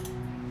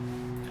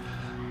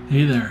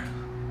Hey there,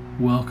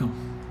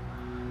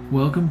 welcome.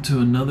 Welcome to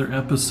another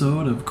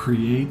episode of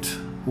Create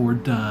or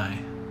Die.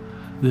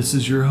 This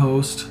is your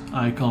host,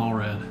 Ike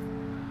Allred.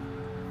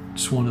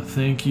 Just want to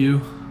thank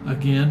you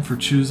again for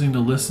choosing to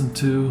listen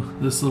to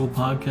this little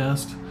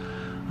podcast.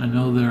 I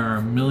know there are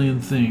a million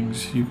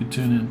things you could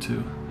tune into,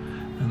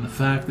 and the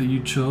fact that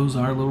you chose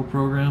our little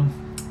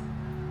program,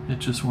 it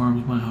just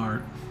warms my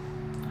heart.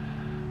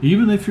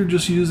 Even if you're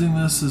just using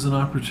this as an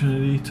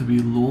opportunity to be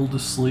lulled to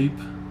sleep,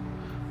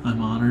 I'm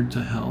honored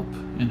to help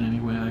in any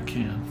way I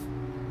can.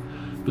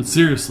 But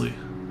seriously,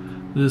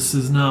 this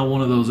is not one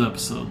of those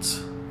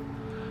episodes.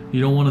 You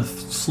don't want to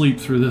sleep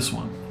through this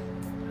one.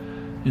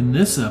 In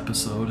this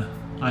episode,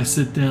 I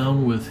sit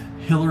down with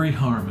Hillary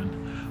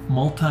Harmon,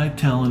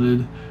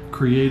 multi-talented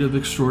creative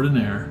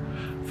extraordinaire,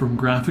 from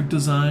graphic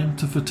design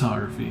to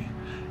photography,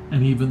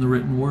 and even the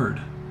written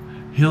word.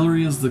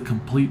 Hillary is the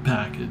complete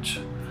package.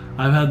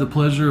 I've had the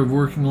pleasure of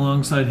working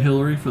alongside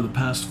Hillary for the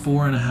past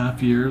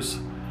 4.5 years,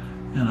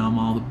 and I'm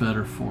all the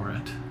better for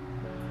it.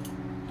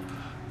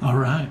 All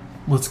right,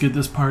 let's get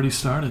this party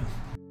started.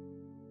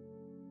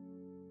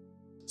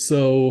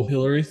 So,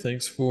 Hillary,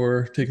 thanks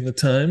for taking the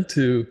time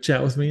to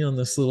chat with me on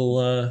this little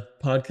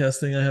podcast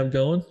thing I have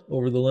going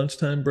over the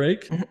lunchtime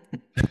break.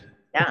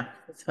 Yeah,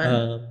 it's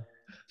fun.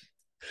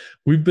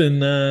 We've been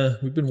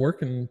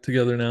working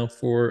together now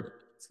for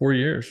 4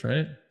 years,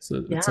 right?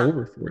 So it's Yeah,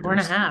 over four four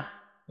and a years. half.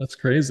 That's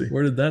crazy.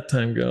 Where did that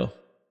time go?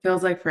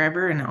 Feels like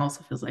forever, and it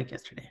also feels like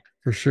yesterday.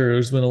 For sure,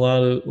 there's been a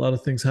lot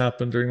of things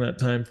happen during that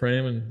time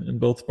frame, and in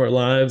both of our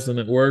lives and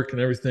at work and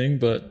everything.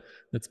 But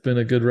it's been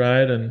a good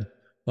ride, and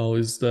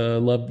always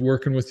loved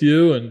working with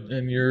you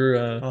and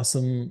your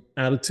awesome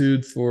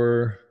attitude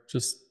for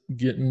just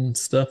getting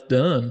stuff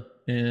done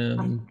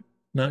and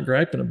not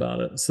griping about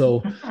it.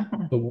 So,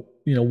 but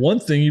one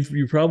thing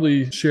you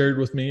probably shared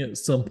with me at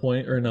some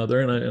point or another,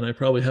 and I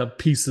probably have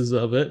pieces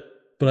of it,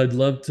 but I'd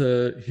love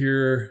to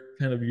hear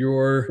kind of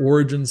your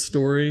origin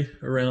story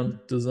around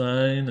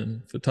design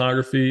and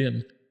photography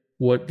and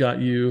what got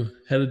you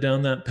headed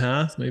down that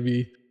path,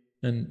 maybe,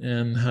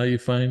 and how you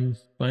find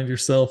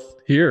yourself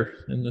here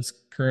in this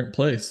current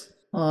place.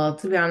 Well,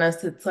 to be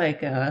honest, it's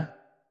a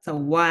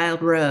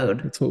wild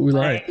road. That's what we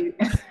like.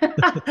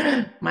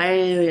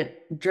 My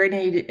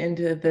journey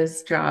into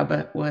this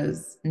job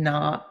was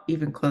not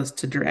even close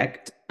to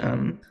direct.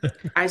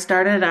 I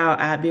started out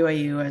at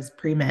BYU as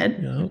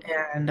pre-med,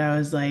 Yeah. and I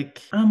was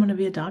like, I'm gonna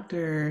be a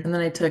doctor. And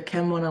then I took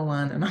Chem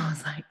 101, and I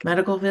was like,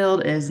 medical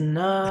field is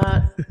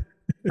not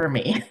for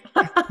me.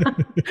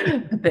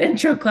 The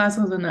intro class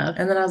was enough.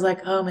 And then I was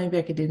like, oh, maybe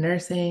I could do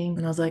nursing.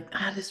 And I was like,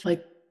 I just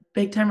like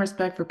big time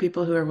respect for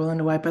people who are willing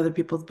to wipe other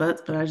people's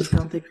butts, but I just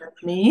don't think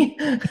that's me.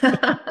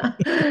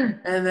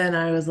 And then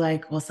I was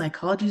like, well,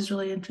 psychology is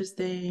really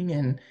interesting.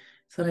 And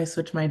so then I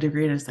switched my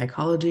degree to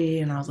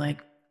psychology, and I was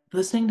like,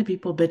 listening to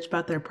people bitch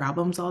about their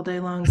problems all day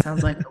long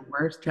sounds like the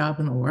worst job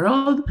in the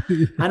world.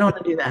 I don't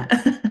want to do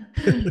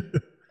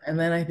that. And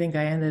then I think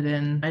I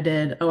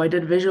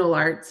did visual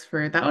arts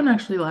for that one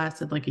actually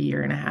lasted like a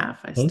year and a half.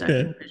 I stuck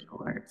Okay. in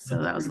visual arts. So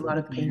That's that was a lot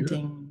of pretty good.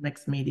 painting,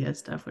 mixed media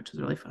stuff, which was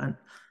really fun.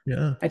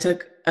 Yeah. I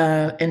took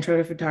intro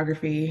to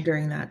photography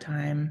during that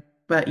time,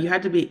 but you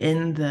had to be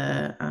in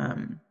the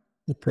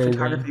The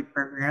photography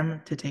program.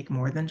 program to take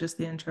more than just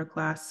the intro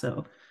class.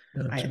 So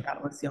Gotcha.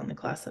 that was the only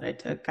class that I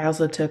took. I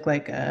also took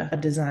like a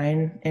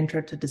design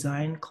intro to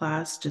design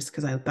class just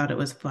because I thought it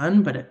was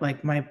fun, but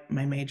like my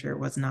major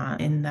was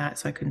not in that,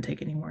 so I couldn't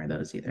take any more of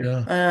those either.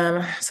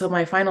 Yeah. So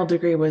my final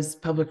degree was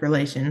public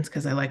relations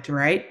because I like to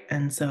write,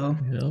 and so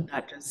Yeah.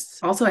 that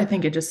just also I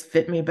think it just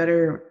fit me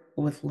better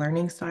with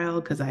learning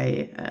style because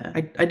I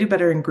do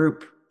better in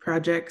group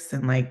projects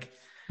and like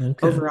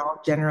Okay.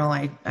 overall general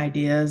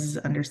ideas,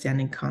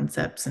 understanding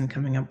concepts and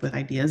coming up with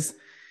ideas.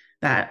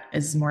 That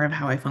is more of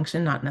how I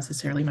function, not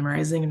necessarily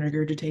memorizing and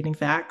regurgitating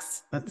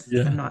facts. I'm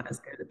Yeah. not as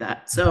good at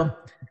that. So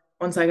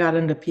once I got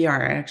into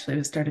PR, I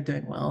actually started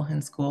doing well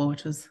in school,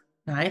 which was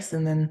nice.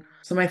 And then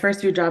so my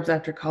first few jobs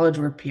after college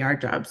were PR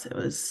jobs. It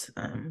was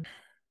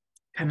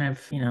kind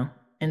of,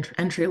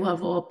 entry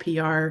level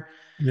PR,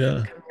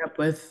 Yeah. coming up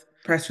with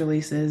press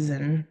releases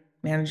and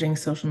managing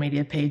social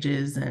media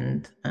pages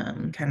and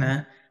kind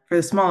of for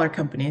the smaller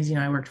companies,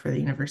 I worked for the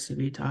University of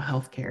Utah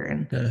Healthcare,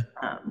 and Okay.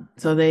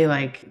 so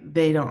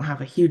they don't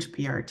have a huge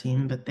PR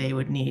team, but they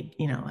would need,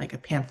 like a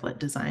pamphlet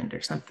designed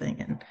or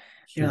something. And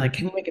they're like, Sure.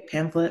 "Can you make a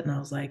pamphlet?" And I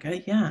was like,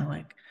 "Yeah,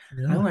 like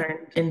I Yeah.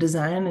 learned in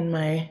design in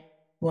my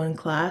one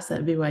class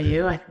at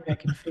BYU. I think I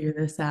can figure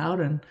this out."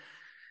 And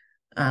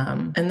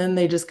then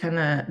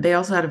they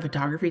also had a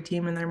photography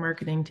team in their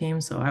marketing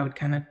team. So I would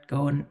kind of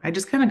go and I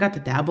just kind of got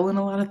to dabble in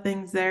a lot of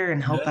things there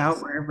and help out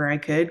Yes. wherever I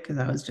could because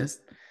I was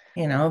just,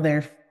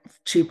 their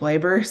cheap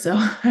labor. So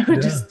I would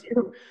Yeah. just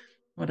do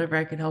whatever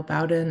I could help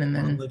out in. And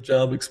On then, the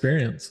job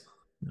experience.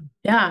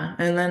 yeah.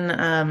 And then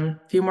a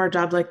few more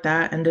jobs like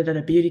that ended at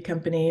a beauty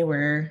company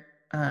where,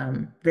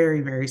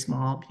 very, very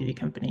small beauty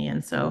company.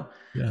 And so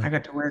Yeah. I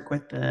got to work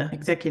with the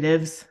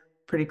executives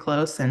pretty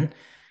close. And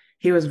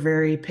he was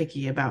very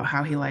picky about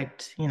how he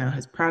liked,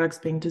 his products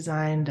being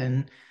designed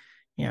and,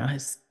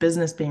 his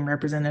business being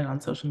represented on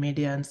social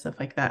media and stuff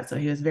like that. So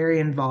he was very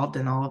involved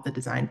in all of the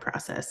design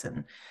process,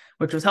 and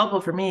which was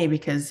helpful for me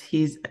because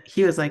he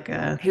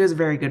was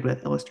very good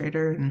with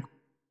Illustrator and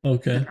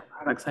Okay. different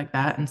products like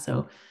that. And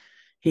so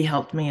he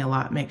helped me a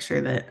lot make sure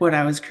that what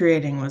I was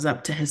creating was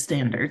up to his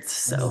standards.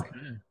 So,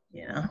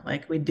 Okay.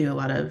 like we do a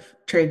lot of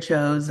trade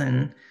shows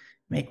and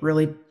make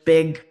really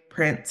big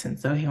prints. And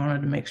so he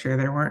wanted to make sure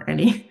there weren't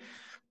any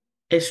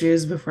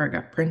issues before it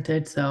got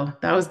printed. So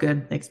that was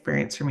good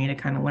experience for me to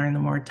kind of learn the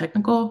more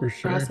technical For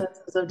sure.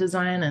 processes of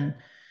design. And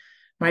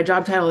my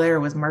job title there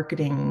was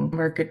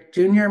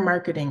junior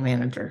marketing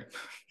manager.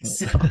 Oh.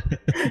 So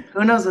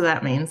who knows what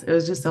that means? It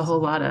was just a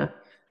whole lot of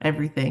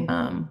everything.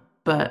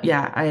 But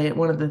yeah, I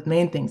one of the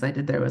main things I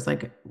did there was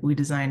like we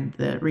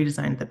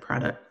redesigned the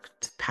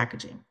product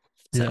packaging.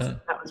 So Yeah,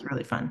 that was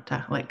really fun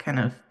to like kind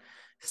of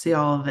see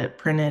all of it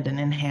printed and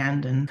in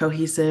hand and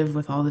cohesive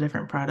with all the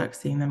different products,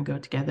 seeing them go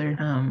together.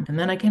 And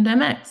then I came to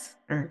MX,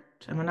 or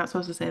am I not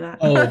supposed to say oh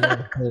that?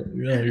 no, oh,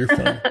 no, you're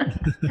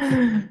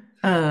fine.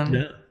 um,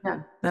 Yeah, yeah.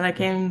 Then I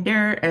came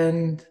here,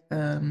 and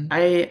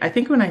I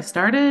think when I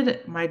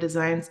started, my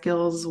design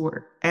skills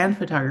were and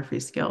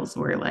photography skills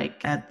were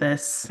like at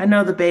this. I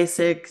know the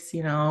basics,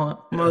 yeah.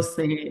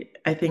 mostly.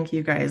 I think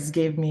you guys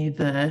gave me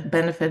the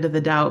benefit of the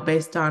doubt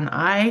based on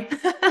eye.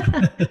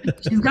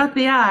 She's got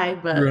the eye,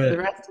 but Right. the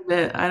rest of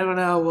it, I don't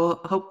know. We'll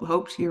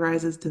hope she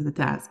rises to the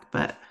task.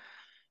 But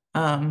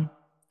um,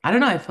 I don't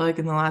know. I feel like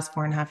in the last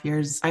 4.5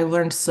 years, I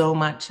learned so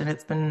much, and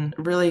it's been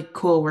really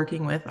cool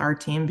working with our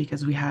team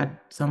because we had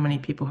so many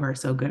people who are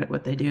so good at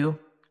what they do.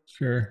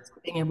 Sure. So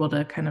being able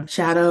to kind of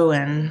shadow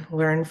and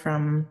learn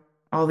from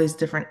all these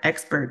different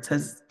experts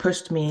has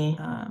pushed me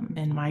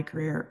in my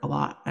career a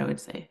lot, I would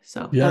say.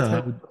 So Yeah, that's been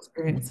a cool I would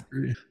experience.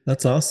 agree.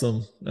 That's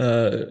awesome.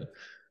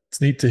 It's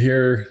neat to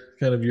hear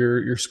kind of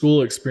your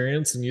school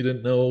experience, and you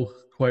didn't know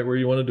quite where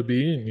you wanted to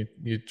be, and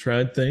you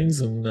tried things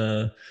and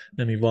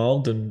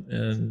evolved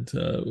and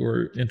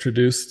were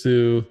introduced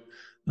to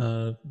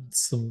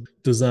some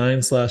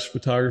design slash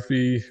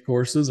photography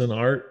courses and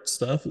art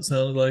stuff. It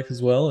sounded like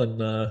as well,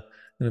 and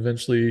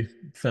eventually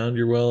found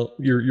your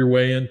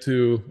way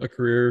into a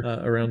career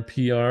around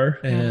PR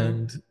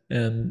Mhm.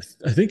 and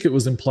I think it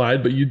was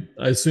implied, but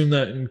I assume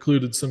that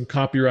included some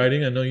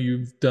copywriting. I know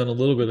you've done a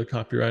little bit of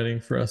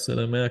copywriting for us at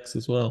MX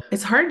as well.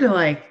 It's hard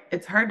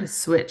to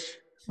switch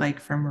like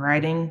from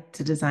writing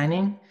to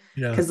designing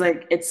Yeah, because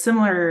like it's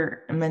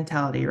similar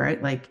mentality,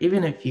 right? Like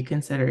even if you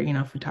consider,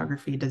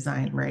 photography,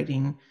 design,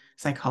 writing,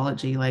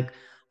 psychology, like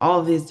all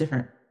of these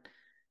different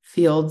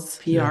fields,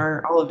 yeah,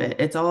 PR, all of it.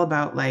 It's all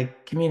about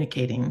like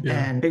communicating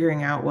yeah, and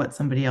figuring out what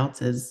somebody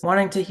else is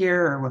wanting to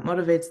hear or what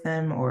motivates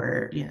them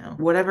or,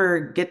 whatever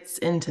gets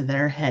into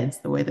their heads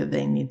the way that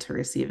they need to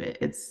receive it.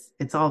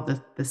 It's all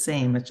the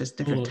same. It's just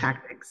different totally.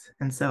 tactics.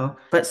 And so,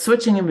 but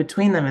switching in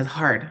between them is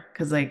hard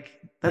because like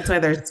that's why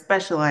they're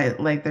specialized,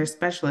 like they're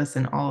specialists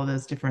in all of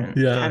those different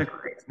Yeah,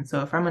 categories. And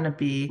so if I'm going to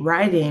be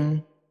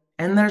writing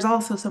and there's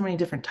also so many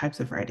different types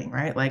of writing,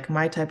 right? Like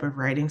my type of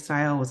writing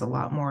style was a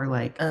lot more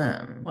like,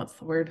 what's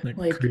the word?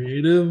 like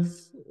creative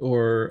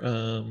or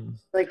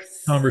Like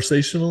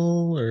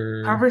conversational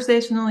or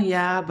conversational,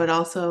 yeah, but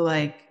also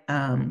like,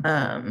 I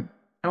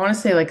want to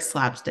say like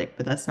slapstick,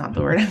 but that's not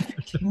the word I'm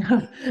thinking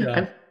of. yeah.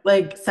 I'm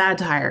like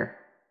satire.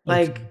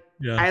 Okay. Like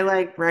Yeah. I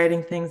like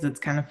writing things that's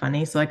kind of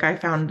funny. So like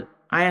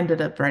I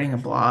ended up writing a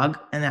blog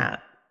and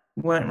that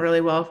went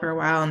really well for a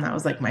while. And that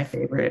was like my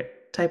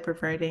favorite type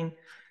of writing.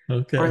 Or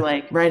Okay.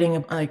 like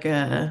writing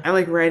I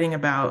like writing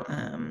about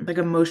like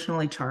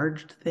emotionally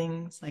charged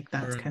things. Like All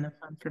that's right. kind of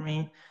fun for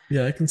me.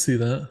 Yeah, I can see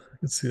that. I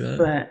can see that.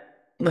 But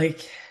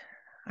like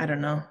I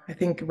don't know. I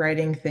think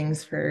writing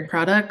things for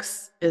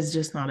products is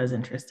just not as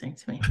interesting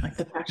to me. Like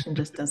the passion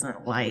just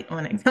doesn't light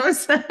when it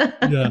comes Yeah.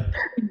 to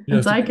You and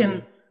have so to be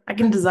able to. I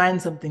can design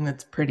something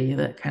that's pretty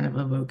that kind of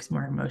evokes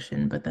more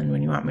emotion, but then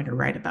when you want me to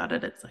write about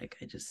it, it's like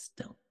I just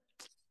don't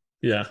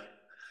Yeah,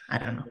 I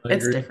don't know. I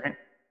It's agree. different.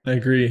 I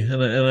agree,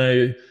 and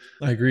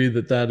I agree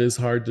that that is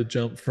hard to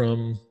jump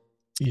from,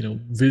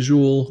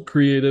 visual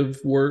creative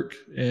work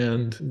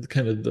and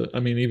kind of the. I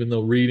mean, even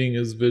though reading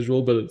is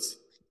visual, but it's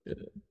uh,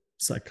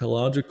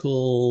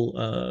 psychological.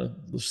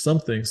 There's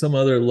some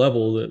other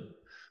level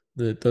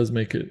that does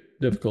make it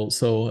difficult.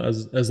 So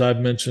as I've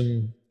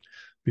mentioned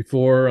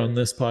before on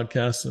this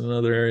podcast and in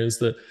other areas,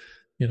 that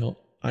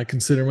I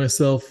consider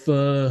myself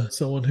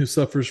someone who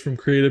suffers from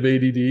creative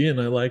ADD,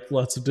 and I like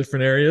lots of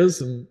different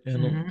areas, and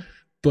Mhm.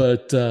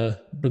 but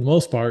for the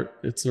most part,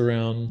 it's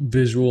around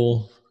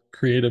visual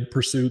creative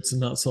pursuits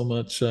and not so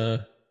much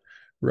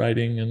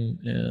writing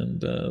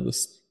and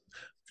this,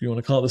 if you want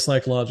to call it, the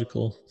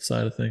psychological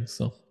side of things.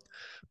 So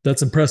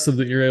that's impressive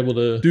that you're able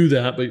to do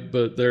that,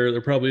 but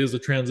there probably is a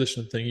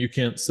transition thing. You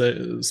can't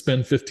say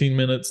spend 15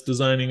 minutes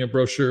designing a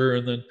brochure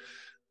and then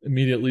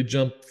immediately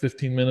jump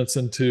 15 minutes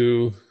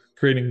into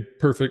creating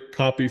perfect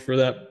copy for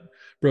that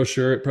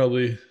brochure. It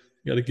probably, you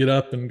got to get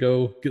up and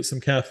go get some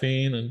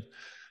caffeine and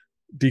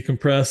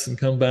decompress and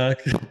come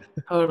back.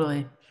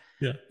 Totally.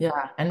 Yeah.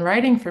 Yeah. And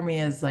writing for me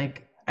is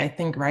like, I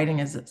think writing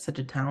is such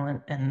a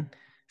talent and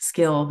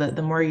skill that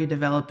the more you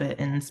develop it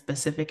in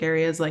specific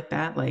areas like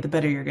that, like the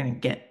better you're going to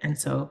get. And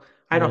so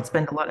I don't Right.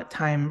 spend a lot of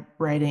time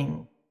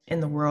writing in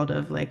the world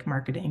of like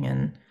marketing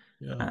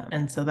Yeah.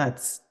 and so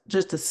that's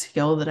just a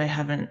skill that I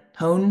haven't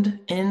honed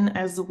in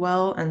as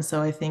well. And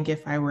so I think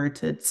if I were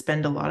to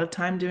spend a lot of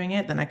time doing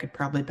it, then I could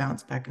probably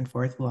bounce back and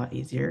forth a lot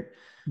easier.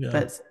 Yeah.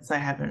 But since I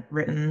haven't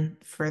written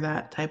for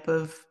that type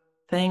of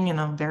thing in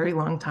a very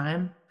long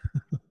time,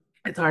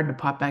 it's hard to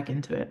pop back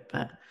into it.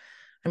 But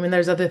I mean,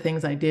 there's other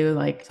things I do.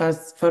 Like, so I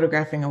was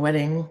photographing a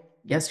wedding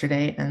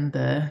yesterday, and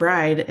the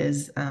bride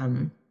is,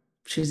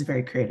 she's a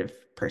very creative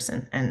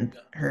person. And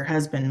her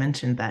husband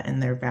mentioned that in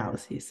their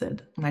vows. He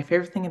said, "My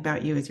favorite thing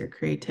about you is your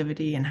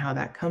creativity and how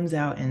that comes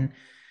out in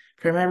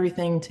from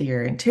everything to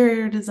your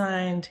interior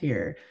design, to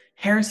your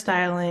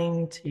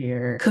hairstyling, to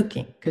your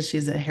cooking," because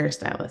she's a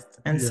hairstylist.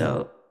 And Yeah.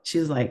 so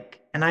she's like,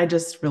 and I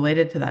just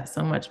related to that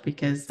so much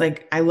because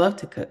like I love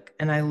to cook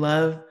and I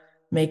love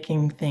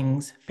making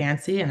things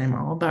fancy and I'm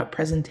all about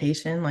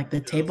presentation. Like the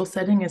Yeah. table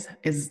setting is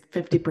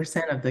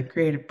 50% of the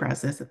creative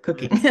process of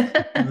cooking.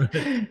 Right.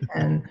 Right.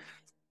 And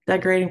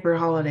decorating for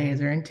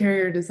holidays or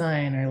interior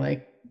design or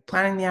like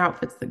planning the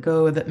outfits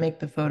that make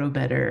the photo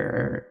better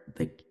or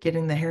like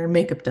getting the hair and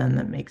makeup done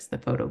that makes the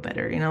photo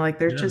better. Like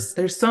Yeah.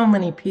 there's so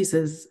many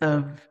pieces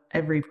of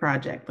every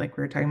project. Like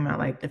we were talking about,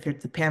 like if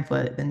it's a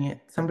pamphlet, then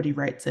somebody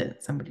writes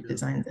it, somebody Yeah.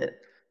 designs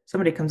it,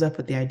 somebody comes up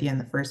with the idea in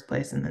the first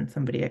place, and then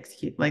somebody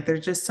execute. Like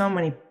there's just so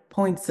many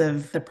points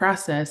of the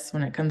process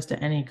when it comes to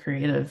any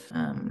creative,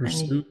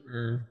 Pursuit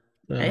or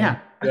yeah,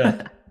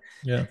 yeah.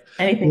 Yeah.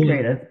 anything Well,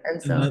 creative. And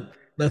and so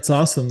that's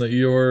awesome that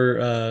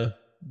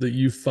that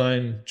you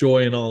find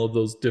joy in all of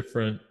those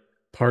different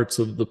parts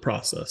of the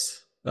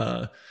process.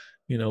 And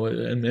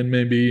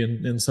maybe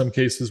in some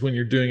cases when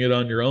you're doing it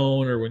on your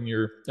own or when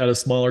you're at a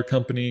smaller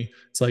company,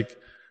 it's like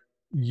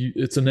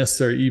it's a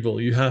necessary evil.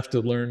 You have to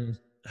learn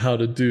how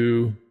to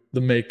do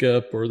the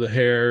makeup or the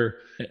hair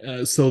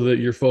so that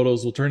your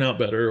photos will turn out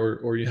better,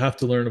 or you have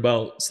to learn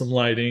about some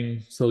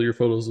lighting so your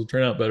photos will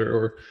turn out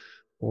better,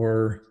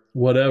 or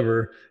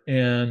whatever.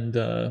 And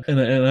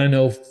I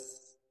know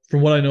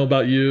from what I know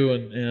about you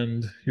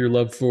and your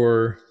love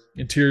for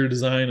interior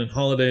design and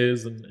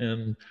holidays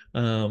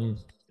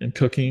and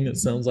cooking, it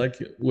sounds like,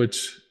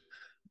 which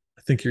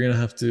I think you're gonna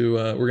have to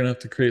we're gonna have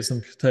to create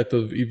some type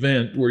of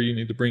event where you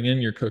need to bring in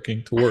your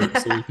cooking to work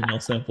so we can all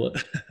sample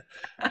it.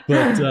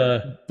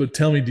 But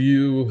tell me, do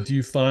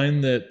you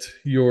find that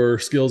your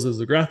skills as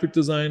a graphic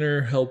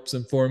designer helps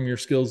inform your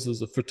skills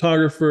as a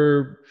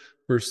photographer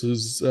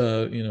versus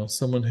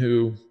someone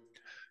who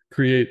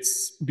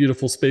creates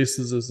beautiful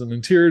spaces as an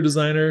interior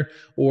designer,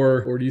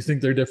 or do you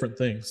think they're different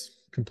things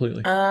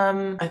completely?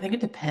 I think it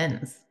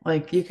depends.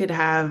 Like you could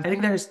have, I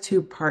think there's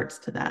two parts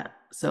to that.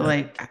 So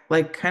Yeah.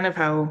 like kind of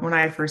how when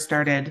I first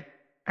started,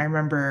 I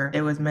remember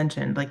it was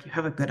mentioned like you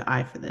have a good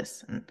eye for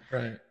this. And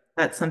Right.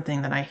 that's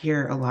something that I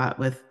hear a lot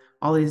with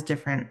all these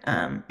different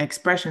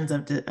expressions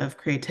of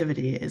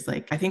creativity is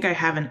like I think I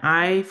have an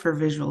eye for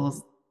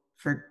visuals,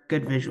 for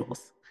good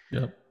visuals.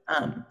 Yep.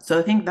 So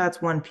I think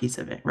that's one piece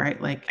of it,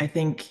 right? Like I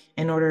think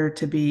in order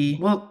to be,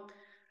 well,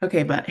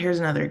 okay, but here's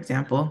another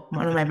example.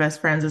 One of my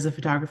best friends is a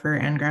photographer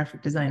and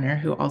graphic designer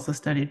who also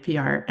studied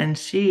PR, and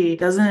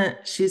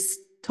she's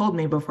told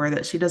me before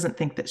that she doesn't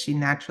think that she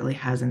naturally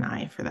has an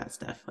eye for that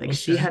stuff. Like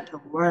she Okay. had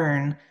to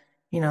learn,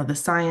 the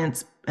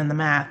science and the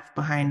math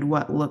behind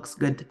what looks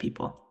good to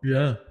people,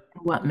 Yeah.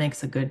 what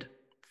makes a good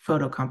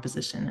photo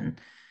composition.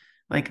 And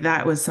like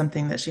that was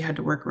something that she had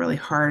to work really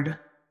hard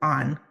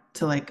on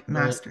to like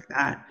Well, master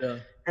that. yeah.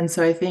 And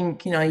so I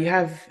think, you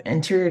have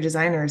interior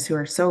designers who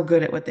are so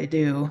good at what they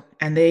do,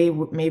 and they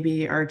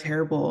maybe are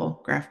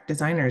terrible graphic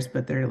designers,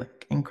 but they're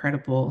like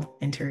incredible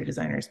interior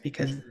designers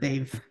because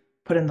they've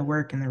put in the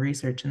work and the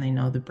research and they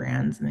know the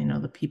brands and they know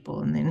the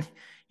people and then,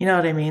 you know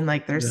what I mean?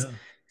 Like there's Yeah.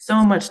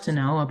 so much to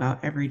know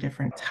about every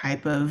different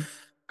type of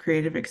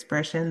creative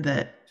expression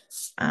that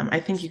I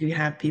think you could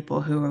have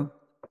people who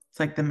it's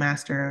like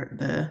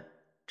the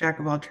jack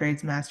of all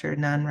trades, master of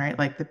none, right?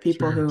 Like the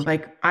people Sure. who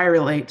like I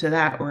relate to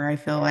that where I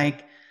feel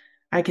like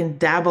I can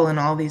dabble in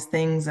all these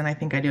things and I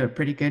think I do a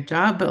pretty good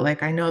job, but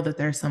like I know that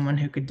there's someone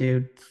who could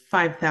do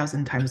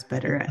 5,000 times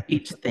better at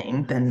each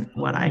thing than I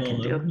what don't I know. can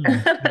I do. don't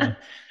know.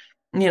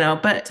 Yeah.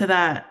 But to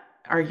that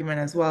argument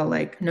as well,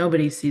 like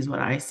nobody sees what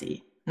I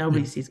see. Yeah.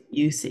 Nobody sees what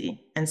you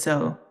see. And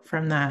so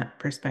from that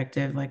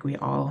perspective, like we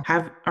all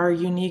have our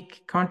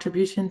unique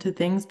contribution to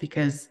things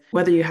because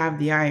whether you have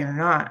the eye or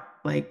not,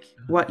 like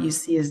what you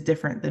see is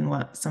different than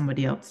what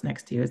somebody else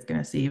next to you is going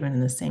to see, even in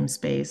the same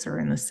space or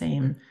in the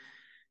same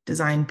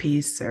design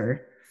piece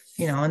or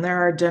and there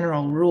are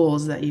general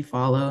rules that you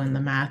follow and the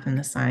math and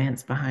the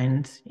science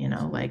behind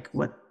like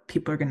what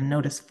people are going to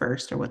notice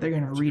first or what they're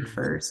going to read Sure.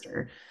 first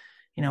or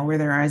where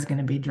their eyes going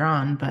to be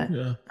drawn but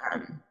Yeah.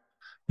 um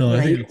No, I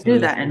you think can it's do a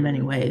that in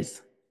many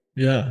ways.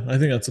 yeah, I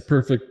think that's a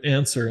perfect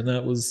answer, and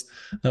that was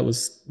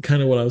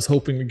kind of what I was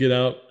hoping to get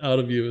out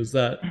of you is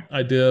that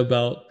idea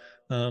about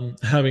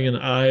having an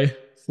eye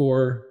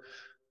for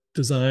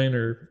design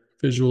or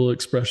visual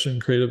expression,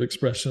 creative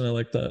expression. I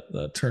like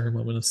that term.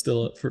 I'm going to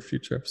steal it for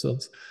future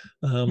episodes.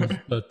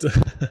 But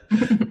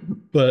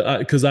but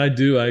because I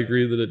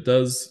agree that it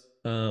does.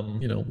 I'm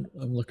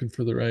looking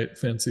for the right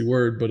fancy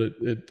word, but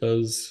it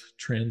does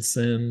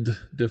transcend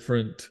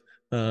different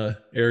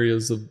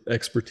areas of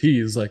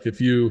expertise. Like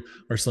if you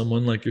are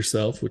someone like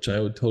yourself, which I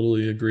would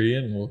totally agree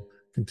and will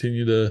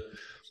continue to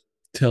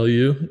tell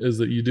you, is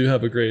that you do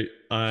have a great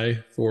eye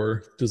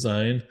for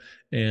design,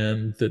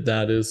 and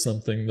that is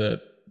something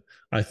that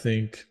I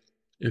think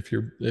if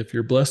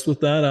you're blessed with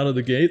that out of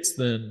the gates,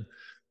 then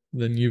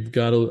you've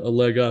got a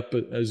leg up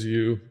as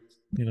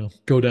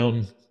go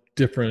down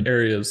different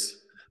areas.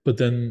 But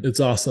then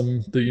it's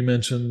awesome that you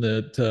mentioned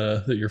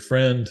that your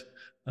friend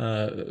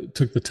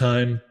took the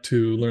time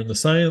to learn the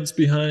science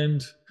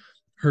behind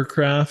her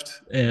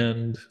craft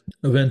and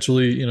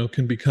eventually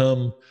can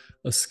become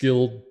a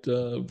skilled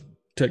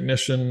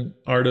technician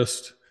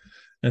artist,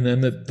 and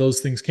then that those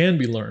things can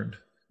be learned.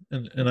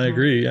 And I Mhm.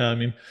 agree. Yeah, I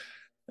mean,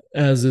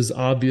 as is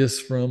obvious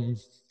from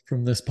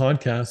this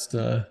podcast,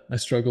 I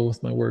struggle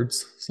with my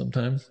words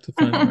sometimes to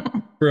find the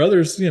right. For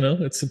others,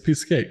 it's a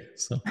piece of cake.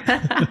 So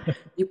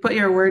You put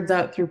your words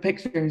out through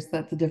pictures.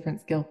 That's a different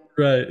skill.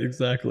 right,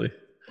 exactly.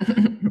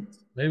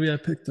 Maybe I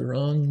picked the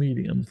wrong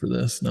medium for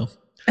this. No.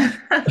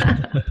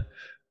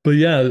 But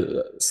yeah,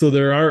 so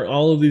there are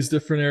all of these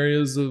different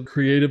areas of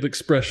creative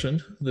expression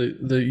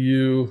that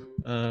you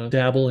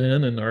dabble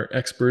in and are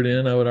expert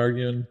in, I would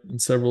argue, in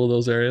several of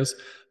those areas.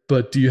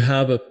 But do you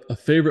have a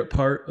favorite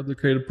part of the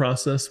creative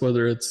process,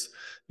 whether it's,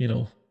 you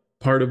know,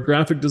 part of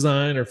graphic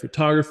design or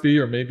photography,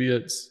 or maybe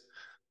it's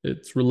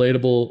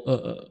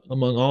relatable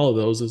among all of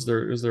those? Is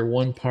there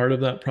one part of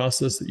that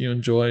process that you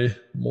enjoy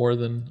more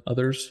than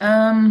others?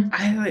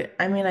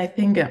 I mean, I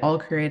think all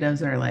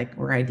creatives are like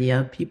we're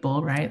idea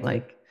people, right?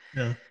 Like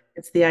Yeah.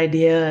 it's the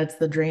idea, it's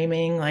the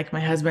dreaming. Like my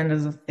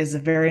husband is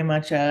very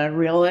much a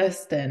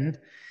realist, and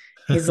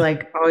he's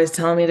like always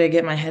telling me to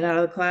get my head out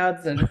of the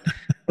clouds, and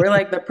we're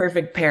like the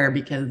perfect pair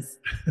because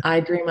I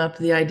dream up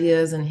the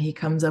ideas and he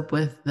comes up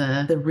with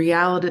the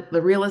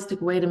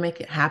realistic way to make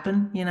it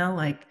happen,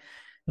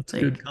 That's a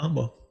good like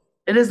combo.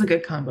 it is a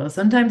good combo.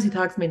 Sometimes he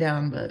talks me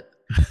down, but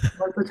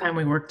most of the time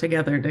we work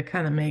together to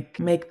kind of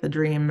make the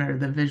dream or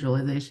the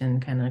visualization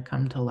kind of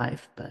come to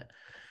life. But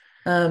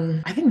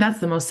I think that's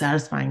the most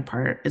satisfying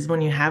part is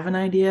when you have an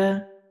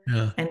idea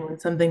Yeah. and when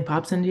something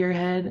pops into your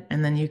head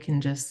and then you can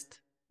just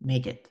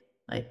make it,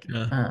 like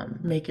Yeah.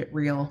 make it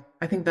real.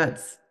 I think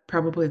that's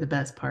probably the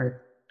best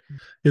part.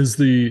 Is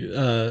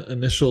the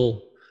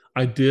initial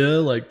idea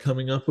like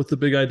coming up with the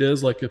big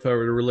ideas? Like if I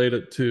were to relate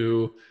it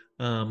to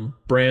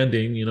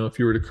branding, if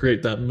you were to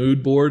create that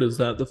mood board, is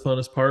that the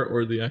funnest part,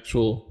 or the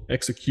actual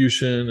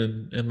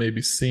execution and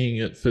maybe seeing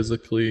it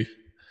physically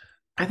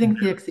I think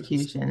the manifest?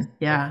 execution,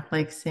 yeah,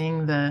 like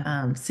seeing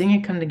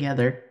it come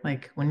together,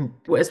 like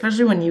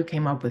especially when you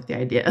came up with the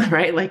idea,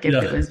 right? Like if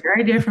it Yeah. was your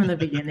idea from the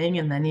beginning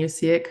and then you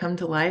see it come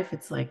to life,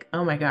 it's like,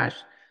 oh my gosh,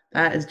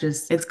 that is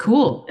just it's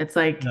cool. It's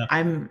like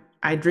Yeah.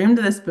 I dreamed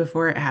this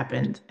before it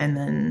happened, and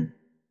then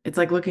it's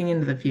like looking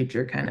into the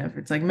future kind of.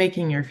 It's like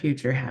making your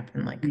future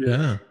happen. Like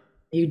Yeah.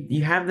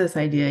 you have this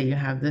idea, you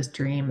have this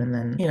dream, and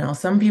then,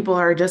 some people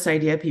are just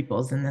idea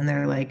peoples, and then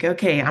they're like,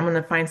 okay, I'm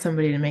gonna find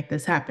somebody to make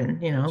this happen,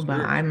 but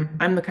Sure.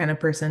 I'm the kind of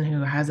person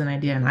who has an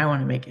idea and I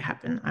want to make it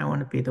happen. I want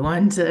to be the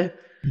one to,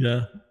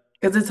 Yeah.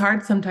 because it's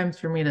hard sometimes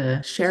for me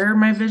to share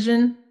my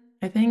vision,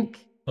 I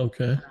think,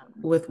 Okay.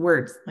 with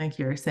words, like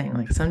you were saying.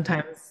 Like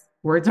sometimes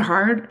words are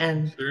hard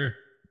and Sure.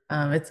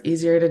 it's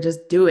easier to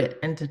just do it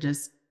and to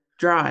just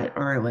draw it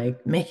or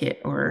like make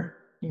it or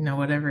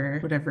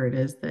whatever it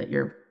is that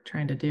you're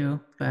trying to do.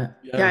 But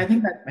yeah, Yeah. I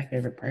think that's my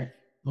favorite part.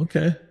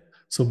 Okay.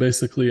 So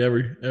basically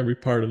every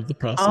part of the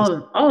process.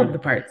 All of the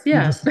parts, You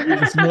yeah. just you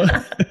just want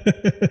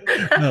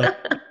no,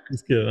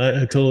 just kidding.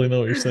 I totally know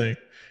what you're saying.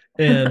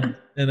 And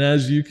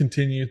as you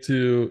continue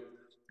to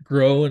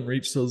grow and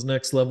reach those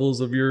next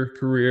levels of your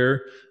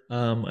career,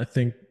 I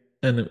think,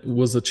 and it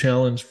was a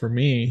challenge for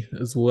me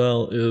as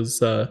well,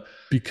 is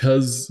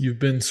because you've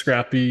been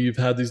scrappy, you've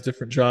had these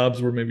different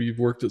jobs where maybe you've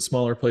worked at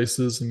smaller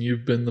places and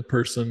you've been the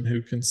person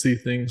who can see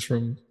things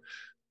from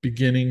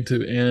beginning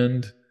to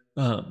end.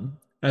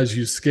 As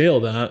you scale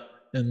that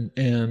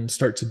and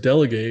start to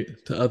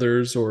delegate to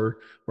others or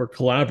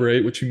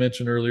collaborate, which you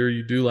mentioned earlier,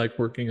 you do like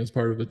working as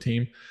part of a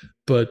team,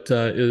 but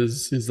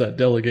is that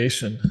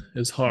delegation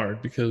is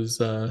hard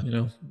because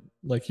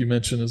like you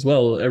mentioned as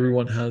well,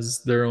 everyone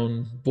has their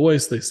own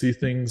voice. They see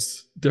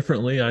things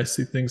differently. I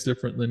see things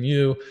different than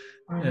you,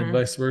 and Mhm.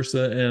 vice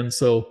versa. And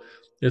so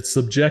it's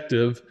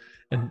subjective,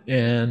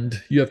 and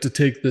you have to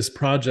take this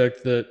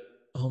project that,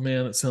 oh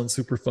man, it sounds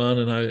super fun,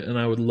 and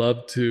I would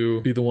love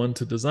to be the one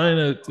to design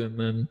it and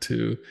then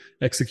to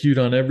execute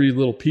on every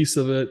little piece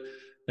of it,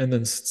 and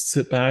then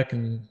sit back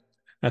and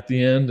at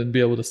the end and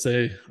be able to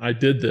say I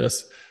did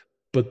this.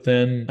 But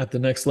then at the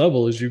next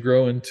level, as you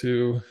grow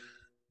into,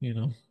 you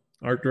know,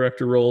 art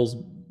director roles,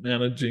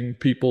 managing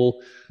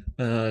people,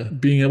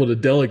 being able to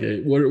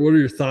delegate. What are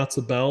your thoughts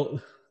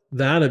about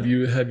that? Have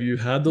you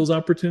had those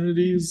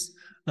opportunities?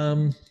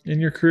 in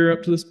your career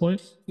up to this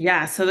point?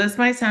 Yeah, so this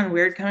might sound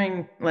weird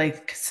coming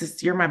like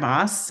 'cause you're my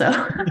boss, so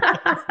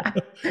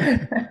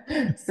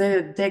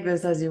so take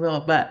this as you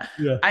will. But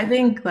Yeah, I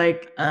think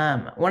like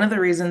one of the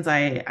reasons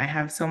I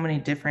have so many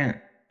different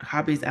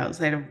hobbies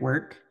outside of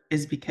work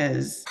is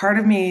because part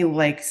of me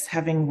likes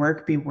having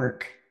work be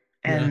work,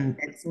 yeah, and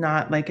it's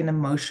not like an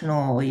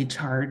emotionally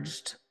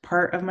charged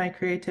part of my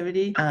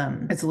creativity.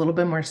 It's a little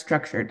bit more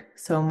structured.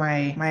 So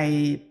my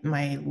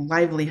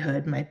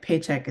livelihood, my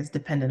paycheck is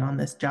dependent on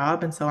this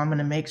job, and so I'm going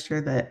to make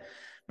sure that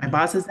my yeah,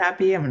 boss is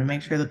happy. I'm going to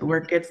make sure that the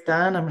work gets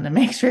done. I'm going to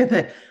make sure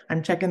that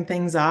I'm checking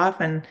things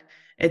off. And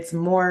it's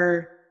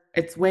more,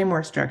 it's way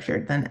more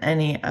structured than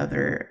any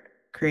other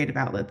creative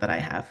outlet that I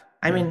have.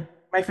 I yeah. mean,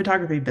 my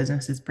photography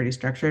business is pretty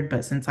structured,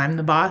 but since I'm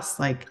the boss,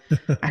 like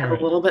I have a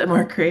Right. little bit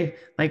more creative,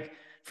 like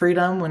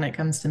freedom when it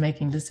comes to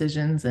making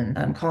decisions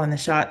and calling the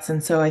shots.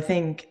 And so I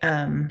think,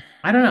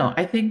 I don't know,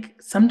 I think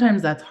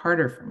sometimes that's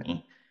harder for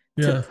me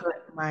to Yeah. put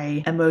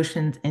my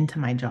emotions into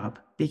my job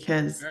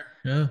because Sure.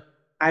 Yeah.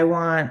 I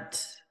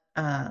want,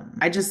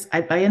 I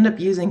end up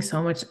using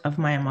so much of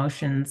my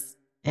emotions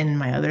in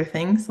my other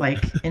things,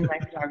 like in my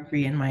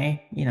photography, in my,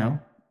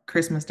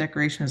 Christmas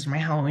decorations, or my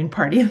Halloween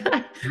party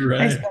that I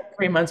Right. spent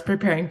 3 months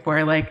preparing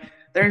for. Like,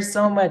 there's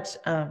so much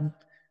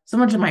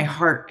of my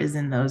heart is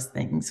in those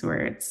things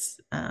where it's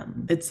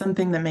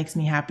something that makes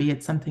me happy.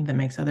 It's something that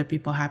makes other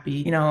people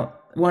happy.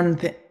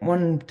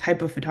 One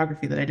type of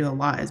photography that I do a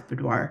lot is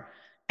boudoir.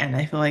 And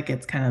I feel like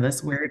it's kind of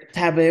this weird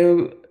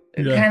taboo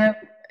Yeah. kind of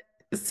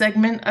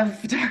segment of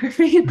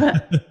photography,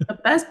 but the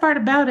best part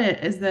about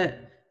it is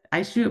that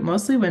I shoot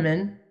mostly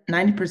women,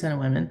 90% of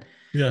women,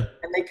 Yeah.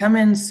 and they come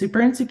in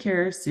super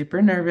insecure,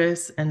 super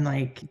nervous, and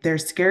like they're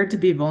scared to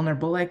be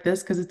vulnerable like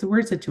this because it's a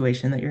weird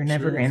situation that you're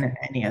never Sure. in at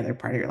any other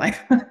part of your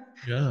life.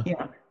 Yeah.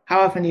 How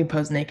often do you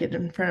pose naked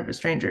in front of a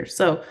stranger?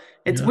 So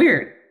it's Yeah.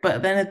 weird.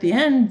 But then at the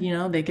end,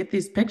 they get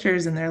these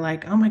pictures and they're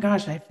like, oh my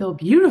gosh, I feel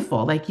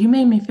beautiful. Like you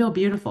made me feel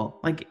beautiful,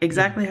 like Yeah.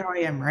 exactly how I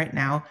am right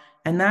now.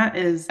 And that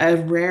is a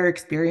rare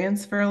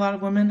experience for a lot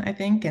of women, I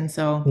think. And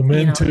so, Well,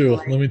 men too.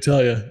 Let me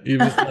tell you,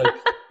 even like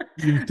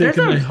you've there's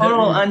taken a my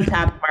total head.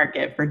 untapped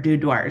market for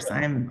boudoirs.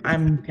 I'm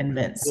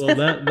convinced. Well,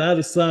 that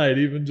aside,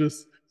 even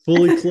just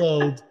fully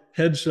clothed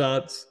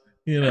headshots,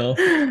 you know,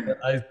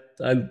 I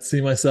I see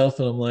myself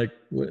and I'm like,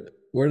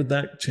 where did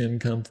that chin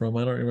come from?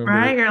 I don't remember.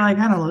 Right? You're like,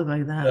 I don't look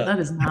like that. Yeah. That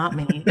is not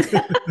me.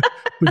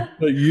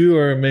 But you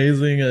are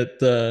amazing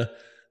at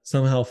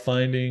somehow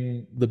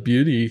finding the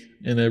beauty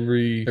in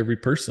every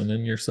person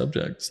in your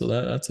subject. So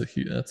that's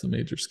a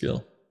major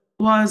skill.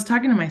 Well, I was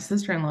talking to my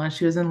sister-in-law.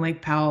 She was in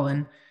Lake Powell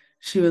and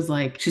she was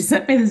like, she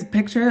sent me this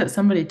picture that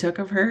somebody took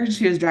of her.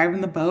 She was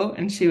driving the boat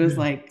and she was Yeah.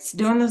 like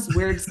doing this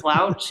weird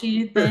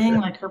slouchy thing.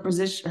 Like her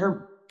position,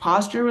 her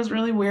posture was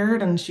really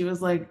weird. And she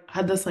was like,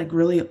 had this like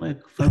really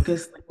like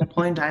focus, like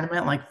Napoleon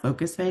Dynamite, like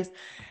focus face.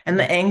 And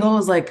the angle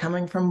was like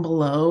coming from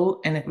below.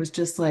 And it was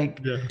just like,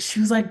 Yeah. she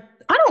was like,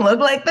 I don't look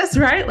like this,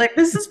 right? Like,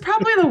 this is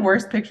probably the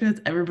worst picture that's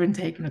ever been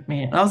taken of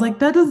me. And I was like,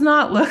 that does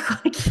not look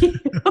like you.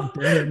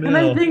 Burn it And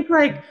I now. think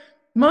like,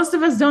 most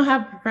of us don't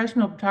have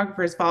professional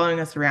photographers following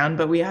us around,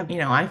 but we have,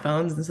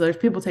 iPhones. And so there's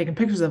people taking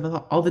pictures of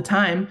us all the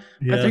time,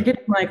 but they're Yeah.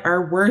 getting like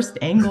our worst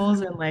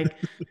angles and like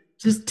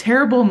just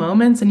terrible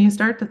moments. And you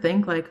start to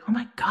think like, oh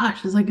my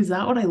gosh, is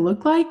that what I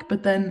look like?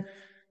 But then,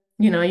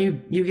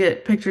 you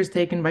get pictures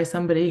taken by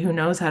somebody who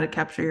knows how to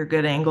capture your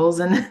good angles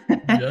and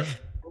Yeah.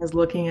 is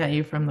looking at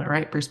you from the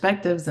right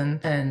perspectives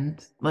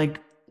and like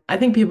I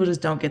think people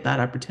just don't get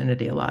that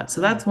opportunity a lot. So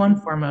Yeah. that's one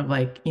form of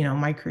like,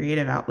 my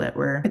creative outlet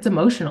where it's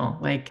emotional.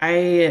 Like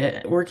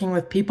I working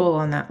with people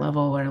on that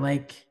level or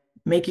like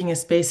making a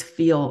space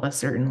feel a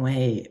certain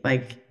way.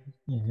 Like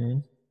Hmm.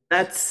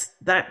 that's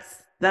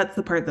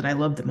the part that I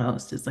love the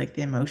most is like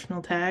the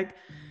emotional tag.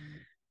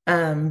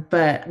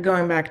 But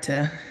going back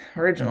to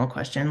original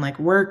question, like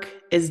work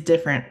is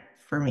different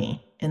for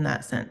me in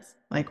that sense.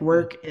 Like Yeah.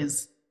 work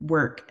is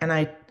work. And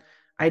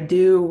I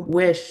do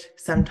wish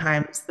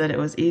sometimes that it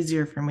was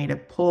easier for me to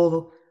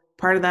pull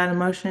part of that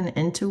emotion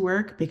into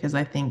work because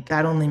I think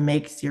that only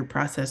makes your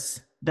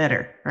process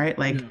better, right?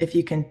 Like Yeah. if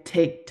you can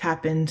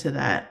tap into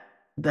that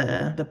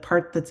the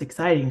part that's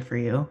exciting for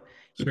you,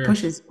 it Sure.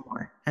 pushes you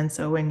more. And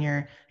so when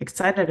you're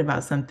excited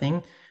about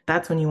something,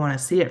 that's when you want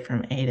to see it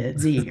from A to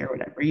Z or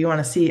whatever. You want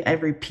to see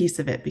every piece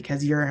of it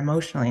because you're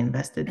emotionally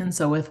invested. And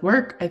so with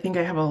work, I think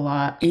I have a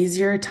lot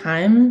easier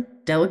time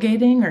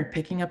delegating or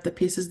picking up the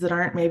pieces that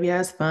aren't maybe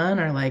as fun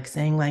or like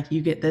saying like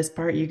you get this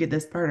part, you get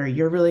this part, or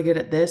you're really good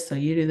at this, so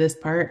you do this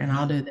part and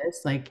I'll Yeah. do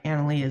this. Like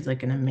Annalie is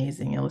like an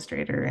amazing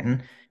illustrator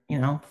and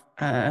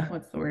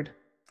what's the word?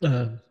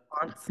 Uh,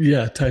 Fonts.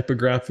 yeah.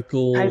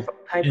 Typographical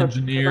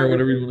engineer,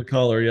 whatever Typography. you want to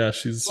call her. Yeah.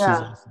 She's Yeah.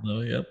 awesome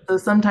though. Yep. So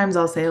sometimes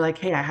I'll say like,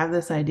 hey, I have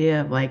this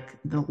idea of like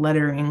the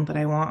lettering that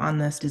I want on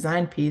this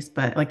design piece,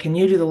 but like, can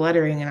you do the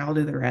lettering and I'll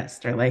do the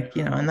rest? Or like,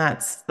 Yeah. and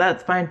that's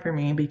fine for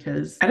me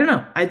because I don't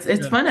know. It's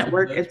Yeah. fun at She's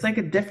work. It's excellent.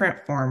 like a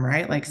different form,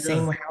 right? Like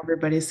seeing Yeah. how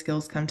everybody's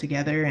skills come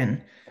together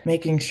and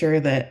making sure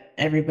that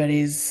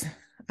everybody's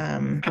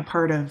a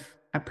part of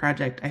a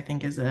project, I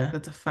think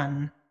that's a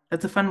fun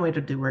It's a fun way to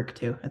do work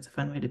too. It's a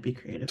fun way to be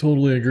creative.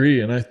 Totally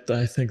agree, and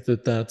I think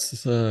that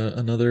that's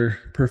another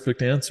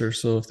perfect answer.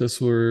 So if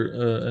this were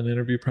an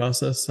interview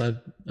process, I'd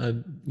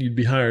you'd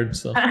be hired.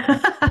 So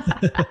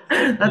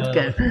That's uh,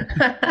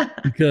 good.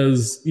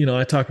 because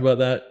I talk about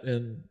that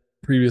in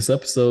previous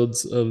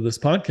episodes of this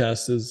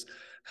podcast is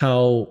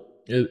how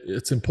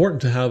it's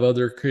important to have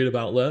other creative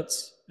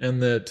outlets, and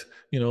that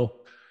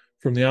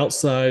from the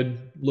outside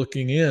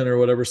looking in or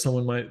whatever,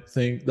 someone might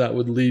think that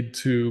would lead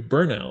to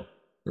burnout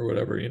or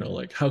whatever,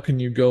 like how can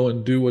you go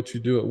and do what you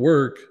do at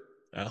work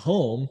at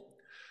home?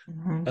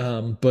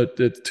 Mhm. But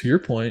to your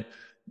point,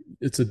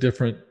 it's a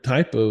different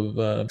type of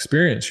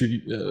experience.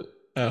 You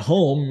at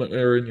home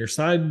or in your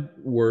side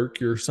work,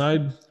 your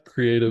side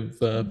creative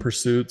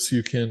pursuits,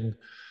 you can,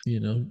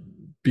 you know,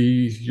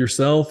 be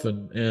yourself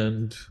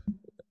and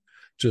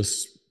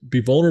just be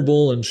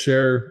vulnerable and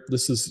share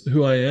this is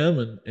who I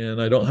am, and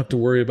I don't have to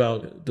worry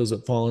about does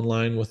it fall in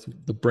line with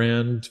the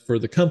brand for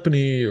the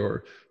company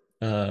or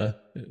uh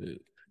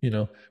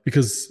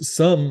because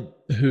some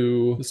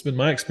who it's been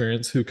my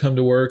experience who come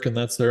to work and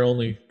that's their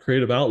only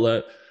creative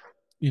outlet,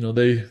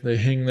 they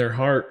hang their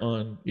heart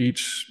on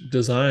each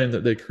design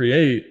that they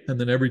create, and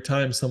then every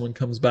time someone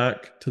comes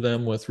back to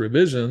them with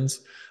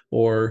revisions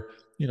or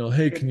hey,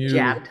 You're can you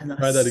jabbed to the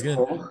try that again?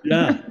 soul.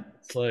 Yeah,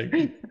 it's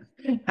like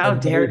How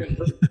dare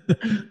another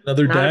you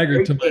another not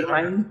dagger to my appreciate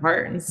heart. my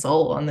heart and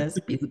soul on this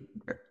piece of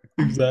paper.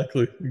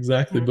 Exactly.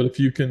 But if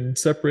you can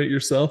separate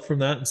yourself from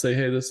that and say,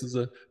 hey, this is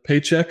a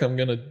paycheck, I'm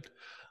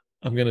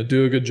gonna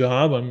do a good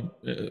job.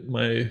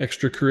 My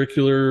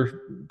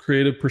extracurricular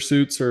creative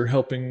pursuits are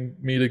helping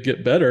me to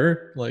get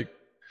better, like,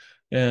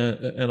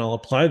 and I'll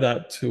apply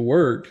that to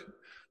work.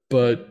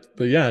 But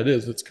yeah,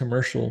 it's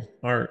commercial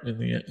art in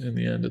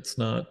the end. It's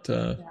not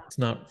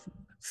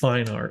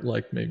fine art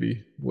like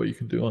maybe what you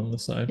can do on the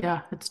side.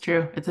 Yeah, it's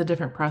true. It's a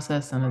different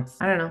process and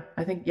I don't know.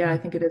 I think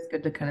it is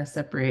good to kind of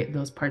separate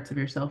those parts of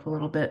yourself a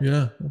little bit.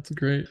 Yeah, it's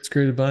great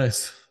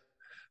advice.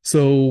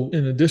 So,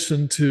 in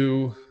addition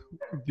to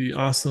the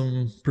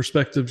awesome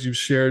perspectives you've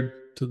shared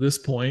to this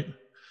point,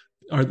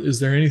 is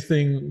there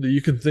anything that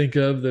you can think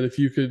of that if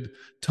you could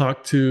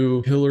talk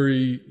to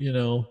Hillary,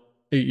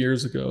 8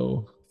 years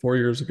ago, 4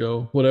 years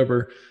ago,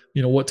 whatever,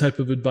 what type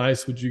of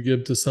advice would you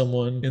give to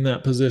someone in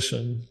that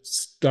position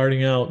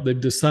starting out? They've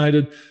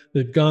decided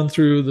they've gone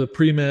through the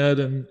pre-med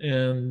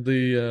and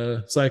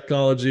the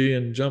psychology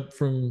and jumped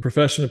from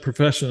profession to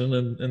profession,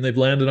 and they've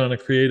landed on a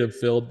creative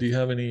field. Do you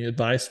have any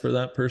advice for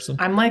that person?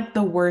 I'm like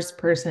the worst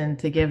person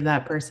to give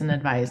that person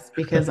advice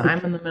because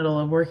I'm in the middle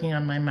of working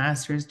on my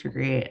master's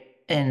degree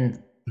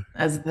and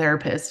as a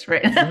therapist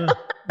right now.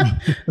 Yeah.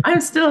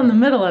 I'm still in the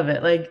middle of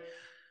it. Like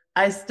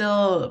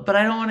but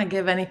I don't want to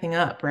give anything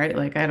up, right?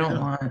 Like I don't Yeah.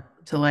 want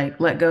to like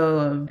let go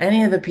of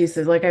any of the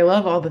pieces. Like I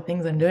love all the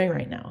things I'm doing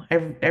right now.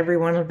 Every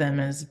one of them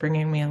is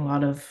bringing me a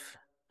lot of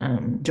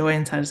joy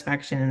and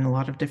satisfaction in a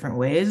lot of different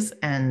ways.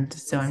 And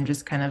so I'm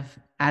just kind of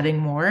adding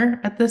more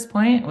at this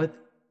point with,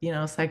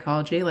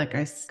 psychology. Like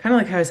kind of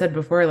like how I said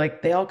before,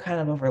 like they all kind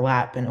of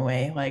overlap in a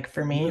way. Like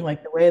for me, Yeah.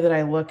 like the way that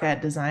I look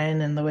at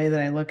design and the way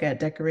that I look at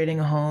decorating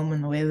a home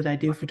and the way that I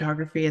do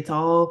photography, it's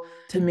all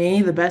to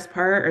me the best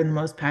part or the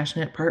most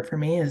passionate part for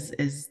me is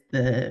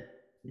the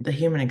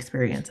human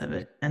experience of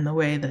it and the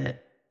way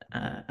that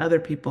other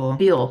people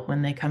feel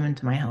when they come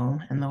into my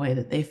home and the way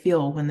that they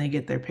feel when they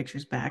get their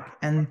pictures back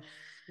and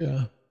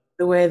Yeah.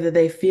 the way that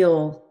they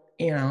feel,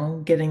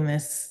 getting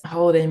this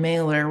holiday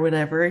mail or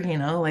whatever,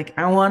 like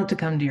I want to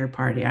come to your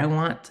party. I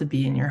want to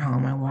be in your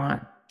home. I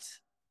want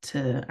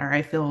or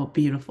I feel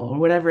beautiful or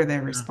whatever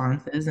their Yeah.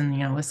 response is.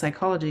 And, with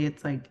psychology,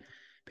 it's like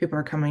people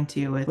are coming to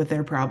you with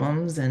their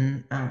problems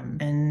and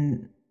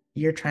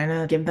you're trying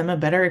to give them a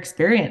better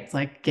experience,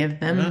 like Yeah.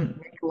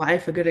 make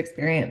life a good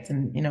experience.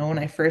 And, when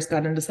I first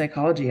got into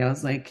psychology, I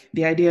was like,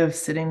 the idea of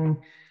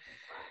sitting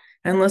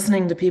and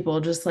listening to people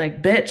just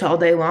like bitch all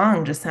day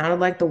long just sounded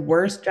like the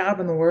worst job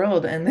in the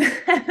world. And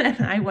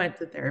then I went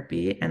to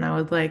therapy and I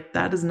was like,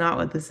 that is not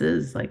what this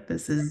is. Like,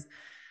 this is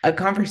a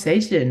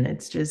conversation.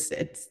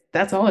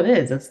 That's all it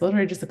is. It's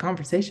literally just a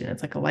conversation.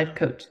 It's like a life Yeah.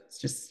 coach.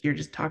 You're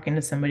just talking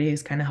to somebody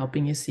who's kind of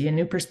helping you see a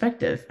new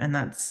perspective. And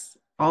that's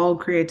all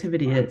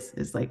creativity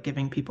is like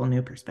giving people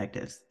new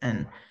perspectives.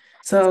 And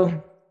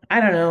so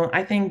I don't know.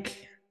 I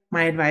think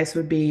my advice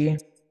would be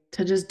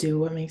to just do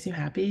what makes you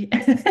happy,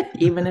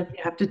 even if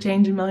you have to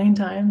change a million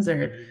times,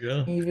 or There you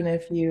go. even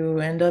if you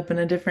end up in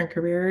a different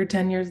career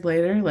 10 years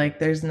later. Like,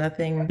 there's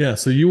nothing. Yeah,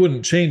 so you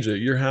wouldn't change it.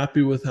 You're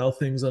happy with how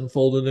things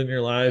unfolded in your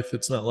life.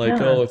 It's not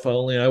like, oh, Yeah, if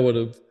only I would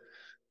have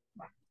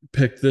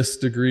picked this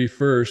degree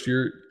first.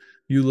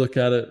 You look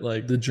at it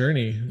like the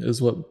journey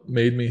is what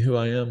made me who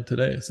I am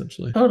today,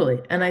 essentially. totally.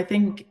 And I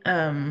think,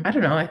 I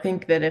don't know, I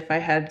think that if I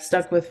had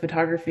stuck with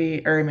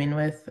photography, or I mean,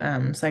 with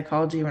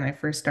psychology when I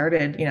first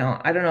started,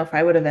 I don't know if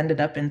I would have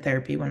ended up in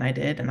therapy when I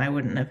did, and I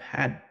wouldn't have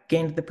had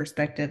gained the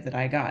perspective that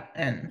I got.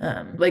 And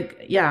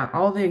yeah,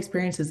 all the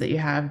experiences that you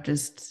have,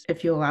 just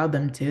if you allow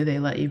them to, they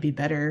let you be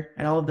better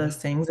at all of those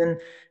things. And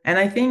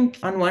I think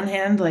on one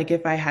hand, like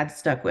if I had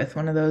stuck with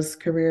one of those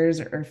careers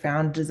or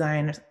found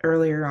design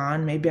earlier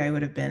on, maybe I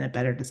would have been a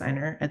better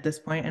designer at this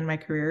point in my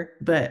career.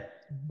 But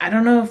I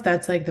don't know if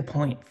that's like the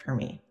point for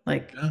me.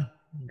 Like, Yeah,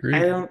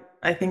 agreed.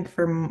 I think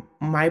for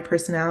my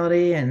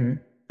personality and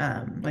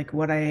like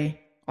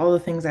all the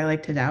things I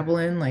like to dabble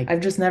in, like I've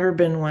just never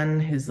been one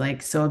who's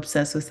like so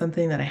obsessed with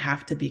something that I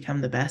have to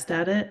become the best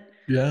at it.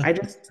 Yeah, I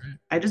just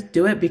I just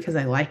do it because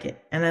I like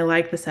it and I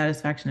like the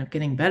satisfaction of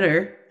getting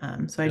better.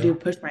 So I yeah, do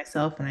push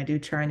myself and I do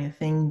try new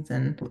things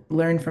and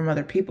learn from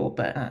other people.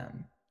 But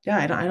yeah,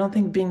 I don't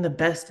think being the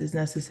best is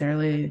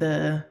necessarily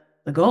the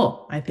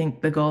goal. I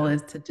think the goal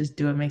is to just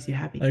do what makes you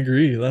happy. I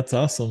agree. That's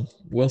awesome.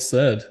 Well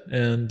said.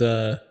 And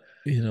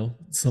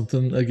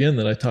something again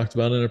that I talked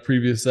about in a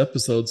previous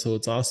episode. So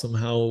it's awesome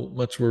how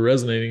much we're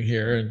resonating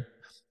here. And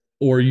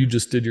or you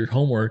just did your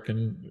homework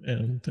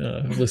and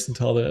listened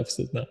to all the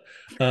episodes now.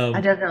 I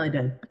definitely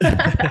did.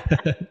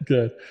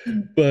 Good.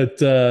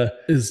 But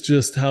is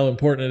just how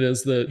important it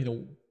is that,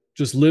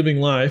 just living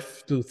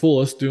life to the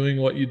fullest, doing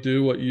what you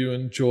do, what you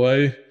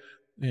enjoy,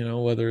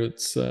 whether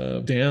it's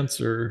dance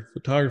or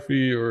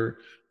photography or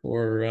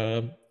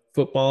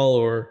football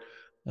or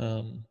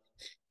um,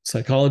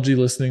 psychology,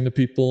 listening to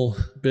people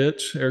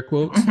bitch, air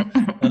quotes,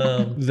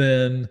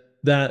 then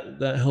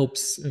that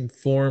helps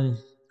inform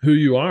who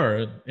you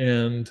are,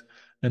 and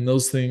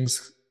those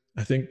things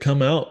I think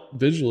come out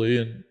visually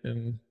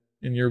in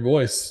your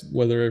voice,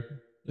 whether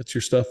it's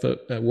your stuff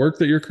at work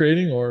that you're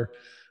creating or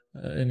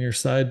in your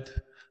side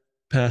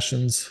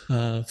passions.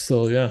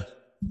 So yeah,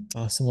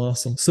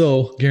 awesome.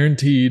 So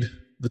guaranteed,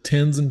 the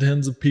tens and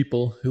tens of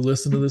people who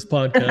listen to this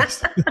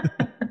podcast,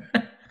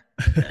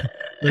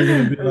 they're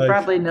going to be We like,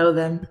 probably know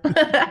them.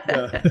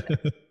 yeah.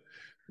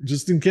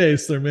 Just in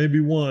case there may be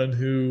one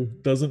who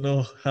doesn't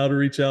know how to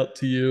reach out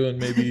to you and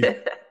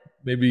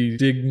maybe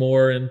dig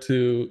more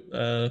into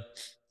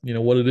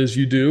what it is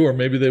you do, or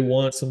maybe they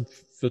want some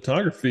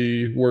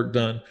photography work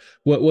done.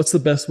 What's the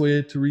best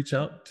way to reach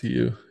out to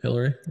you,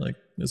 Hillary? Like,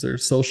 is there a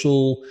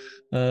social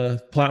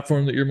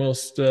platform that you're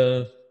most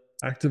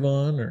active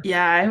on, or?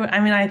 Yeah,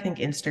 I mean, I think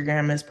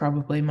Instagram is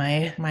probably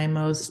my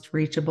most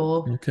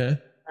reachable. Okay.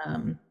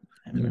 Um,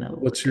 I'm And gonna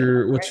what's look it up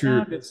your right what's your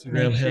now just to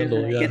make Instagram sure that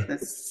handle? I Yeah. get the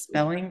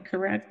spelling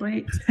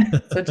correctly.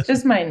 So it's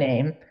just my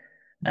name.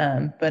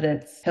 But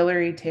it's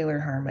Hillary Taylor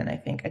Harmon, I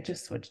think. I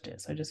just switched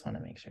it, so I just want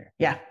to make sure.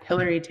 Yeah,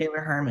 Hillary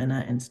Taylor Harmon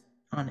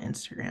on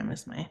Instagram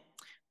is my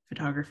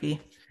photography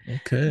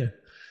Okay.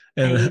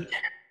 And page.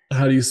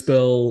 how do you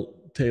spell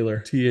Taylor?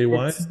 Tay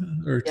It's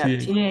or yeah,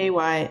 T?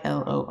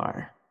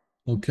 Taylor.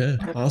 Okay,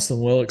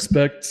 awesome. Well,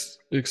 expect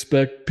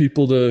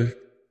people to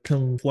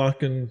come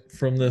flocking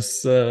from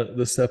this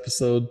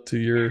episode to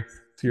your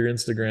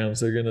Instagrams.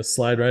 They're gonna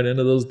slide right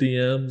into those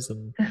DMs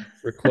and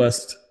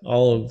request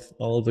all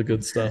of the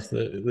good stuff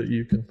that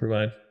you can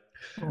provide.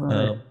 Love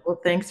it. Um, Well,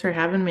 thanks for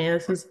having me.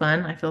 This was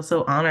fun. I feel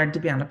so honored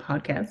to be on a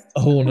podcast.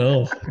 oh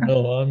no,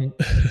 I'm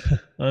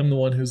I'm the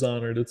one who's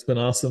honored. It's been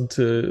awesome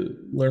to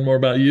learn more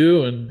about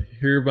you and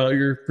hear about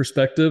your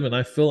perspective. And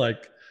I feel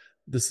like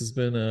this has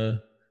been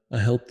a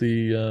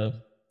healthy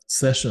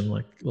session.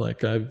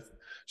 Like I've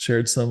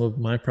shared some of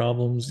my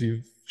problems.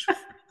 You've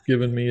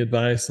given me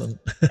advice on.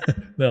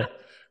 No,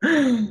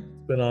 it's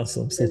been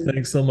awesome. So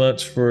thanks so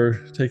much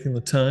for taking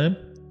the time,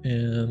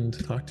 and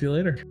talk to you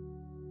later.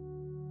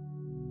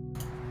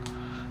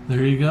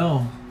 There you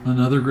go.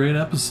 Another great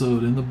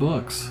episode in the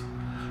books.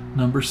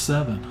 Number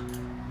 7.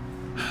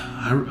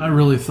 I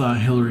really thought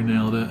Hillary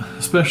nailed it,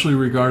 especially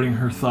regarding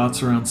her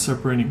thoughts around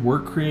separating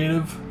work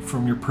creative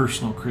from your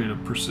personal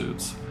creative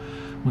pursuits.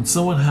 When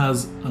someone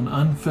has an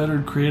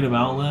unfettered creative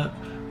outlet,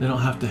 they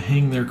don't have to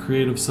hang their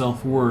creative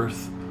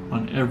self-worth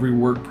on every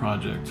work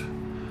project,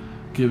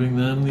 giving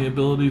them the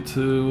ability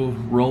to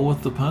roll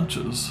with the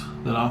punches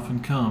that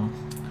often come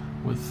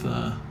with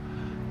the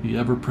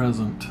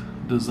ever-present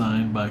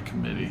design by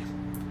committee.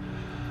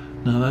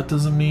 Now, that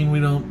doesn't mean we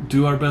don't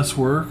do our best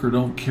work or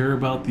don't care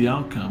about the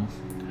outcome.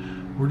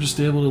 We're just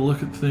able to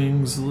look at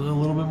things a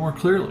little bit more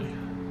clearly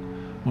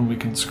when we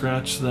can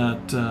scratch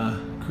that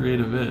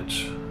creative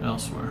itch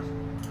elsewhere.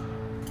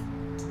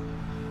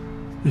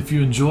 If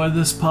you enjoy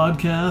this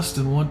podcast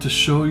and want to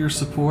show your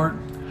support,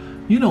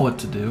 you know what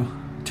to do.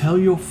 Tell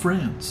your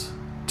friends,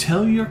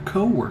 tell your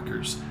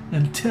coworkers,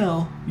 and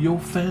tell your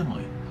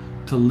family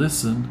to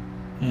listen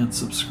and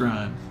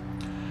subscribe.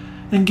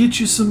 And get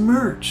you some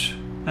merch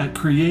at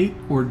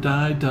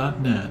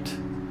createordie.net.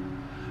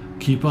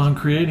 Keep on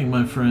creating,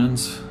 my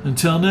friends.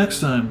 Until next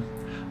time,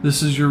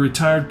 this is your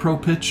retired pro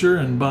pitcher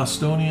and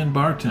Bostonian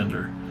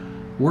bartender,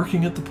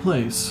 working at the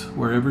place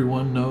where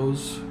everyone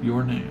knows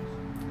your name.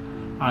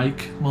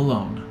 Ike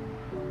Malone,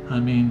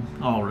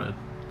 Allred,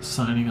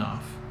 signing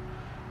off.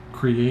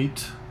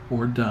 Create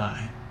or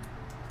die.